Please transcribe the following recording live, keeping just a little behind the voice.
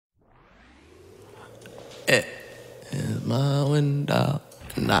It is my window,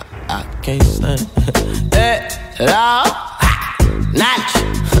 and I can't stand it. Hello? Notch.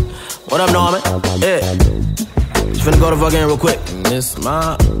 What up, Norman? Just finna go to fucking real quick. Miss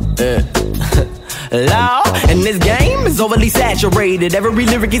my Hello? And this game is overly saturated. Every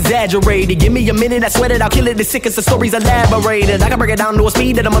lyric exaggerated. Give me a minute, I swear that I'll kill it. The sickest of stories elaborated. I can break it down to a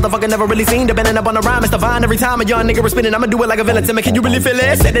speed that a motherfucker never really seen. Depending up on the rhyme, it's divine. Every time a young nigga was spinning, I'ma do it like a villain. Tell me, can you really feel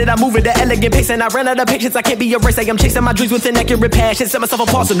it? Said that I move at the elegant pace, and I ran out of patience. I can't be erased. I'm chasing my dreams with an accurate passion. Set myself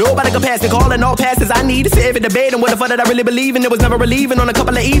apart so nobody can pass me. Calling all passes I need to save it, debate. And what the fuck did I really believe in? It was never relieving. On a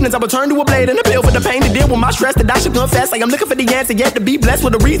couple of evenings, I returned to a blade and a pill for the pain to deal with my stress that I should confess. Like I'm looking for the answer, yet to be blessed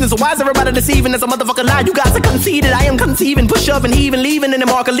with the reason. So why is everybody deceiving? It's a motherfucking lie. You guys are conceited. I am conceiving, push up and heaving, leaving in a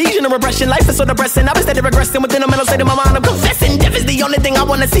mark of lesion of repression. Life is so depressing. I've been steady regressing within a mental state of my mind. I'm confessing. Death is the only thing I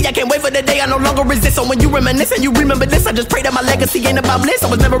wanna see. I can't wait for the day I no longer resist. So when you reminisce and you remember this, I just pray that my legacy ain't about bliss. I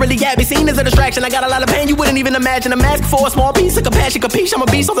was never really happy, seen as a distraction. I got a lot of pain you wouldn't even imagine. I'm asking for a small piece of compassion, capiche. I'm a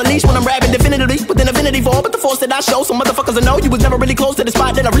beast on the leash when I'm rapping definitively within infinity for. But the force that I show, so motherfuckers will know you was never really close to the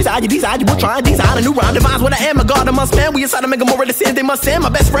spot that I reside. You desire, you were trying, design a new rhyme. Defines what I am, a god amongst men. We inside to make a more of the sins they must sin. My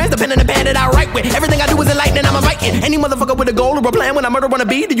best friends depend on the pad that I write with. Everything I do is enlightening, I'm inviting any motherfucker with a goal or a plan. When I murder on a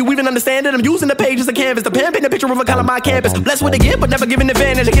beat, do you even understand it? I'm using the page as a canvas. The pen paint a picture of a color my campus. Blessed with a gift, but never given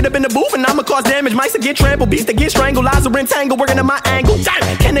advantage. I get up in the booth and I'ma cause damage. Mice that get trampled, beasts that get strangled. Lies are entangled, working at my angle.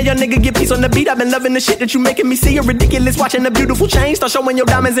 Damn, can a young nigga get peace on the beat? I've been loving the shit that you making me see. You're ridiculous, watching the beautiful change. Start showing your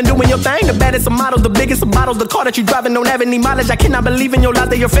diamonds and doing your thing. The baddest of models, the biggest of bottles. The car that you driving don't have any mileage. I cannot believe in your lies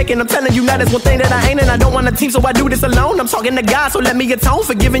that you're faking. I'm telling you now, that's one thing that I ain't, and I don't want a team, so I do this alone. I'm talking to God, so let me atone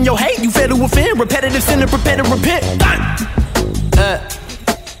for giving your hate. You fail to offend, repetitive sin and prepare to repent.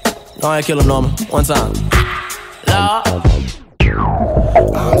 Go ahead, kill him, Norman. One time. Lord.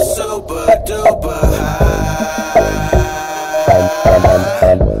 I'm super duper high.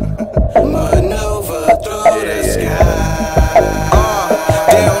 Maneuver through the sky.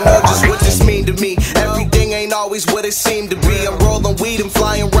 They don't know just what this mean to me. Everything ain't always what it seemed to be. I'm rolling weed and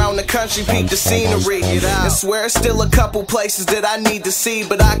flying around the country, peep the scenery. I swear it's still a couple places that I need to see,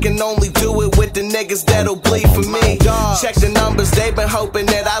 but I can only do it with the niggas that'll bleed for me. Check the numbers, they've been hoping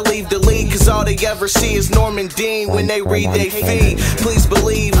that I leave the league, cause all they ever see is Norman Dean when they read they feed. Please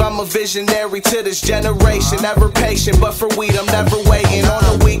believe I'm a visionary to this generation, ever patient, but for weed I'm never waiting. On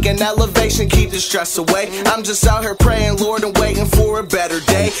the weekend elevation, keep the stress away. I'm just out here praying, Lord, and waiting for a better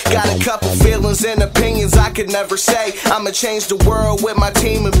day. Got a couple feelings and opinions I could never say. I'ma change the world with my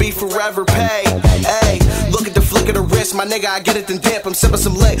team and be forever paid. Hey, look at the flick of the wrist, my nigga, I get it then dip. I'm sipping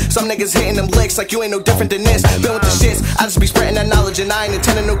some lick, some niggas hitting them licks like you ain't no different than this. Been with the shits, I just be spreading that knowledge and I ain't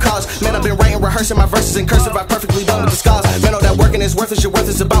attending no college. Man, I've been writing, rehearsing my verses in cursive, I perfectly done with the scars. Man, all that working is worthless, your worth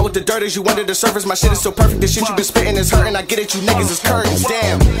is about what the dirt is. You under the surface, my shit is so perfect, the shit you been spitting is hurting. I get it, you niggas is curtains,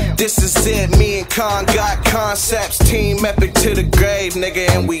 damn. This is it, me and K.A.A.N got concepts, team epic to the grave, nigga,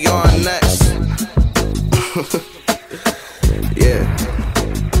 and we on next. Yeah.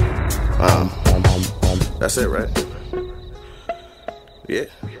 That's it, right? Yeah.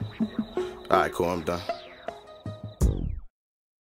 Alright, cool, I'm done.